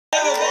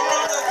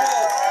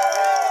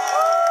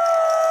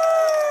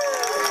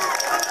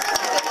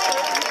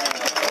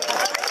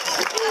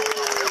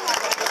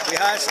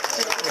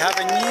have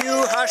a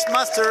new hash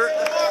master.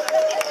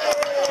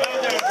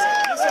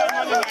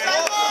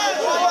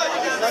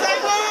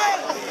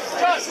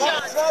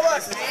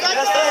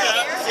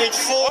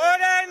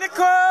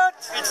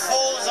 It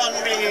falls on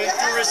me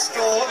to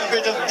restore a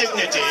bit of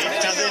dignity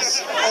to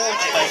this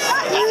orgy.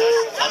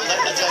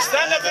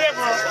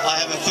 I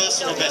have a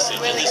personal message,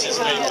 and this is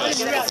very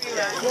personal.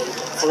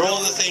 For all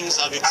the things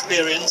I've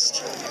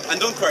experienced, And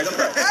don't cry, don't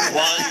cry.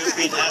 while you've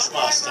been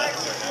Hashmaster. I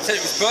said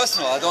it was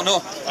personal, I don't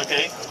know.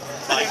 Okay,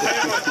 fine.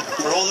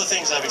 For all the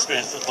things I've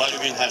experienced while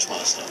you've been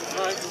Hashmaster.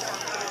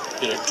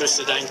 You know,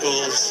 twisted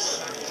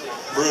ankles,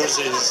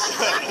 bruises,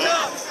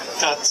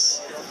 cuts,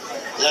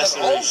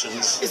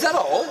 lacerations. Is that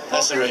all?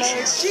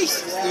 Lacerations.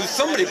 Jesus,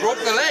 somebody broke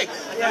the leg.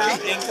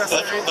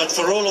 But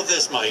for all of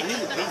this, Mike,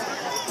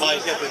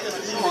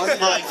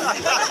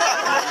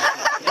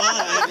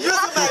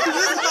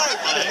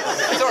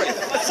 Sorry.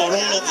 for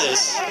all of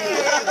this,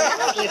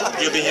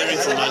 you'll be hearing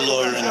from my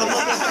lawyer in the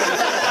morning.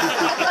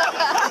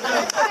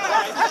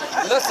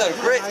 That's a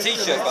great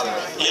t-shirt, by the way.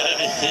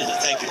 Yeah,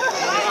 thank you.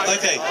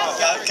 Okay,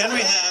 can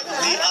we have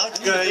the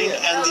outgoing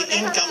and the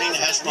incoming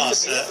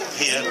Hashmaster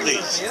here,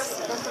 please?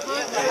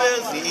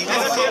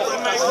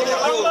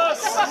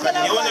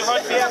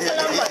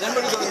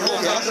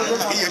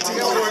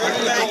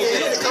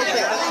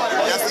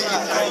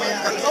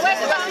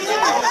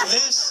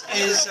 This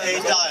is a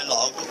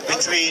dialogue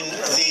between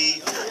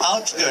the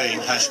outgoing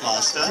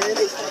Hashmaster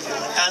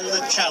and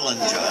the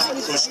challenger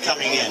who's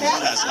coming in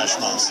as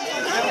Hashmaster.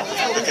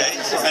 Okay,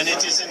 and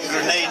it is in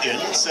Grenadian,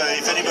 so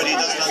if anybody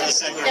doesn't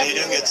understand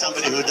Grenadian, get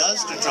somebody who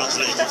does to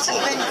translate it for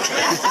them.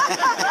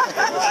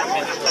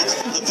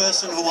 The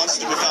person who wants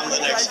to become the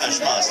next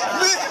Hashmaster.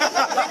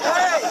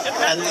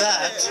 And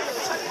that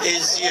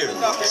is you,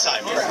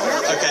 Simon.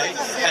 Okay,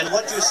 and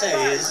what you say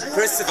is...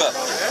 Christopher.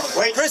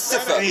 Wait,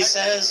 Christopher. He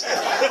says...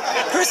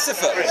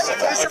 Christopher.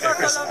 Christopher. Okay,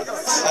 Christopher.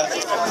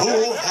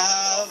 Who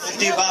have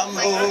the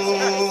bamboo?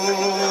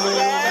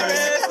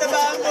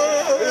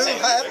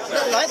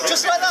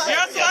 Just like that.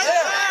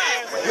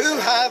 Who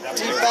have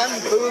the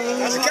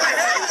bamboo?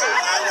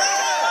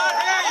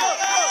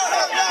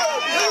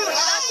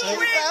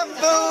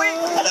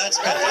 That's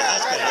better,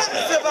 that's better, that's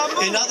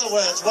better. In other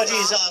words, what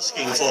he's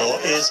asking for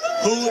is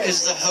who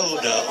is the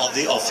holder of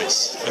the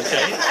office,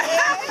 okay?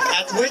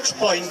 At which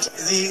point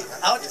the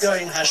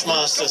outgoing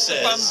Hashmaster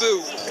says,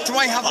 Bamboo. Do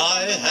I have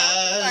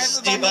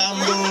has the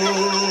bamboo.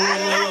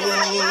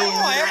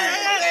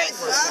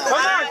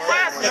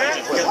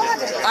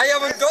 I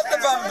haven't got the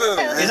bamboo.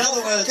 In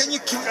other words,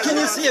 Can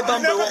you see a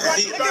bamboo? what's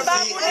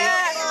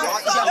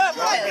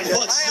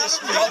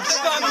this mean? Got the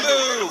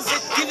bamboo.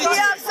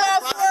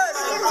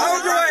 How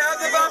do I have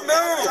the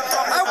bamboo?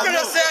 How can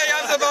I say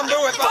I have the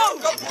bamboo if I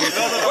haven't got...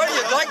 Well,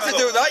 you'd like to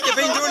do that. You've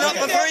been doing that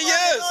for 3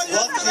 years.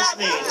 What this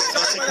means,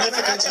 the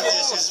significance of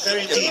this is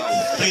very deep.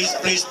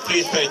 Please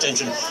pay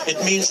attention.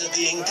 It means that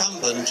the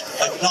incumbent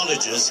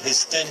acknowledges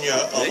his tenure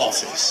of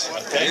office.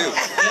 Okay?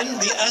 Then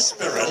the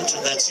aspirant,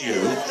 that's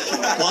you,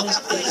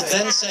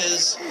 then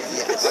says,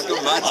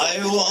 I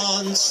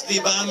want the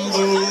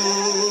bamboo.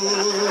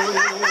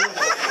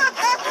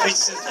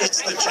 It's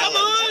the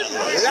challenge, in other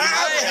words. I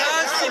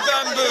have the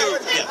bamboo.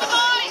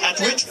 Yeah. At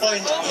which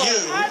point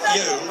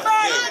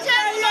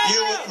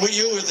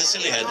you with the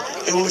silly head,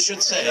 who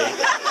should say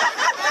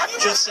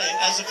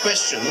as a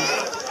question,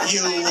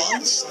 you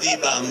want the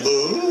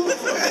bamboo?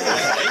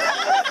 Okay.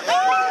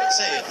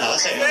 Say it now,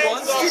 say it.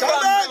 Wants the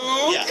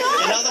bamboo? Yeah.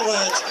 In other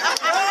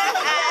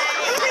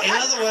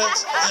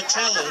words, the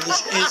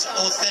challenge is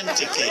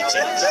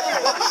authenticated.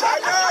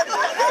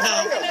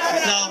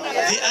 Now,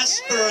 the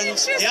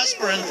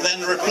aspirant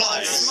then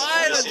replies.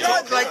 Smile and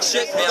talk like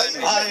shit behind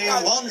me.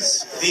 I want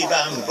the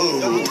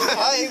bamboo.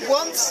 I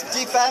want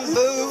the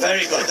bamboo.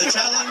 Very good. The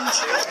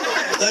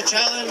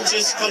challenge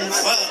is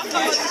confirmed.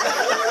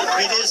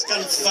 It is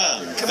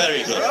confirmed.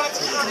 Very good.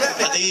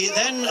 The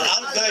then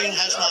outgoing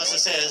Hashmaster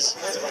says,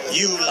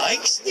 you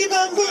like the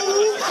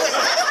bamboo?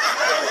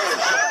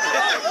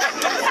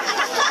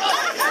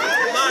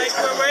 Mike,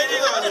 we're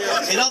waiting on you.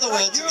 In other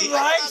words, You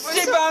like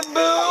the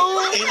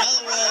bamboo? in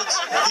other words,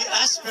 the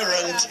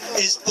aspirant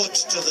is put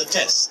to the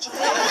test.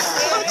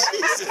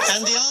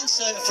 And the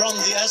answer from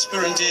the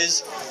aspirant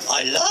is,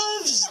 I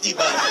love the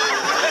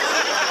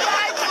bamboo.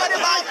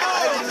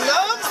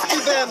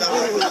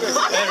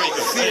 Very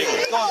good, very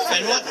good.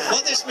 And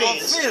what this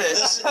means, the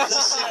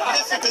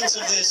significance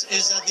of this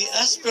is that the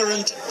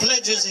aspirant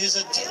pledges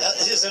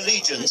his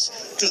allegiance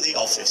to the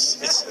office.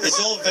 It's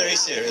all very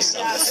serious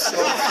stuff.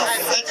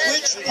 At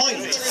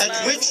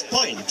which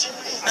point,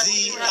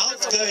 the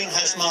outgoing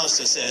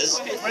Hashmaster says,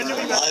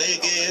 I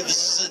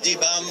gives the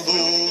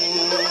bamboo.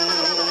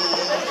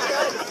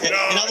 In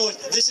other words,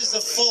 this is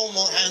the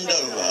formal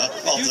handover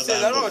of You the say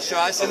that bamboo. or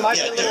shall I say Yeah,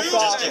 do it.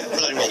 Just do it.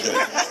 Bloody well do it.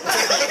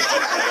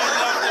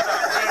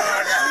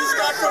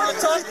 Start from the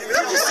top.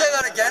 Could you say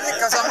that again?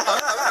 Because I've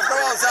got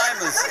all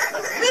Alzheimer's.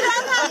 We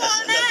don't have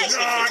all night.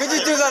 Could you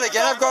do that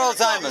again? I've got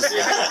Alzheimer's.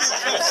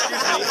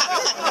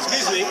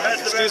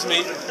 Excuse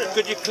me.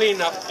 Could you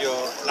clean up your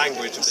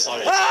language a bit?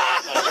 Sorry.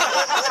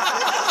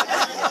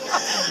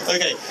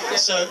 Okay,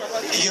 so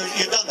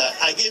you've done that.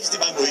 I gave the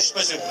bamboo. You're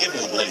supposed to give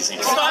them anything.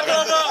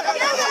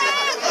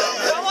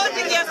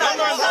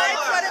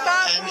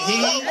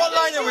 And What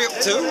line are we up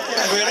to?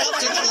 we're up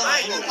to the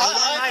line in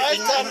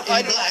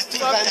black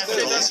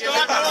capitals.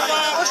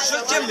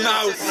 Shut your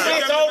mouth.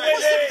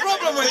 What's the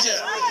problem with you?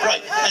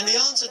 Right, and the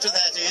answer to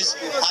that is,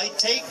 I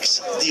takes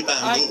the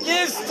I bamboo.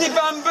 gives the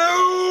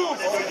bamboo.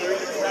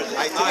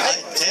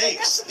 I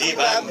takes the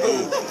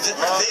bamboo.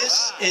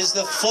 This is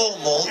the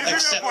formal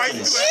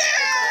acceptance.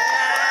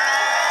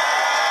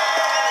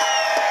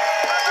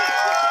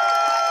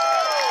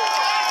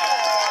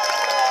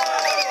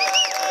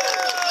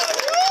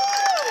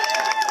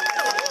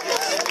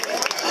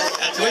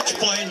 At which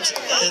point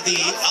the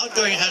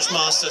outgoing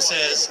housemaster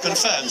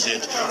confirms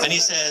it, and he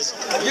says,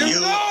 You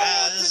know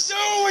what to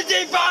do with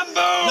the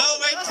bamboo. No,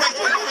 wait.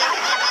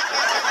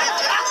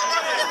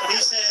 He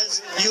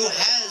says, you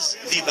has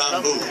the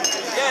bamboo.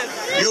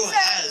 You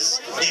has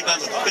the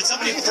bamboo. But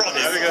somebody prod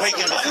him, wake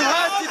him up. You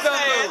have the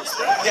bamboo.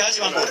 He has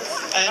the bamboo.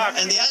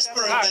 And the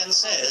aspirant then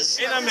says,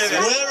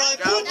 where I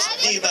put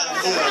the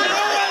bamboo.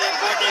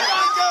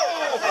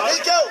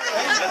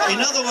 In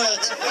other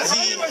words,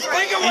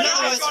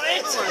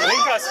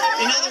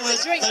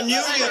 the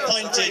newly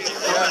appointed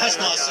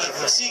housemaster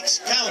seeks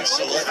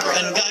counsel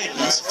and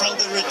guidance from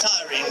the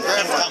retiring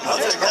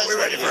incumbent. That's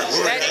what it is.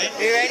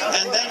 Okay?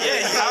 And then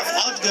the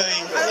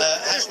outgoing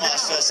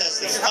housemaster says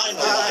the final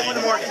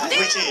line,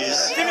 which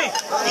is,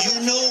 you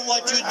know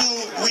what you do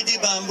with the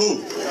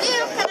bamboo.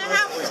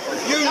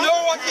 You know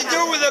what to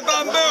do with the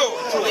bamboo.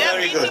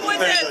 Very good.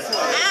 Very good.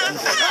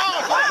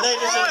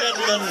 Ladies and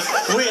gentlemen,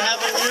 we have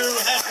a new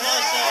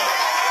headmaster.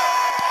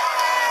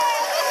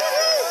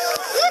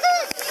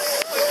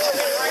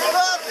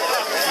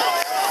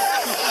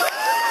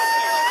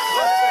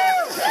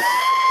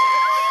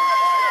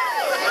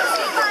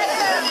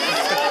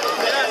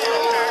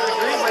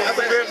 That's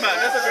a great man.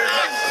 That's a great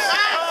man.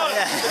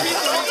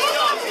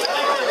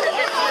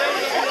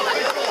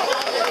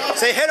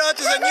 Say hello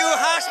to the new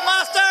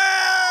housemaster!